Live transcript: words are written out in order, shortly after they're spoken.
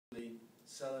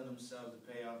selling themselves to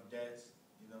pay off debts.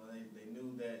 You know, they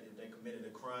knew that if they committed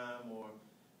a crime or,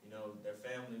 you know, their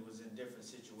family was in different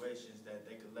situations, that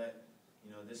they could let, you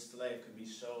know, this slave could be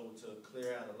sold to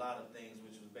clear out a lot of things,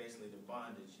 which was basically the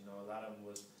bondage. You know, a lot of them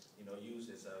was, you know, used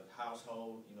as a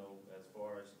household, you know, as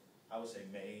far as, I would say,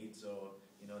 maids, or,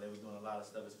 you know, they were doing a lot of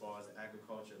stuff as far as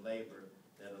agriculture, labor,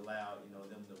 that allowed, you know,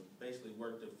 them to basically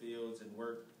work the fields and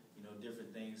work, you know,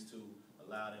 different things to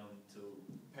allow them to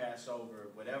pass over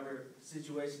whatever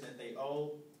situation that they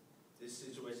owe. This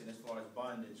situation as far as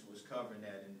bondage was covering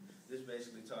that, and this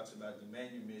basically talks about the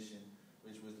manumission,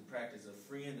 which was the practice of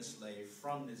freeing the slave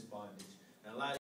from this bondage. And a lot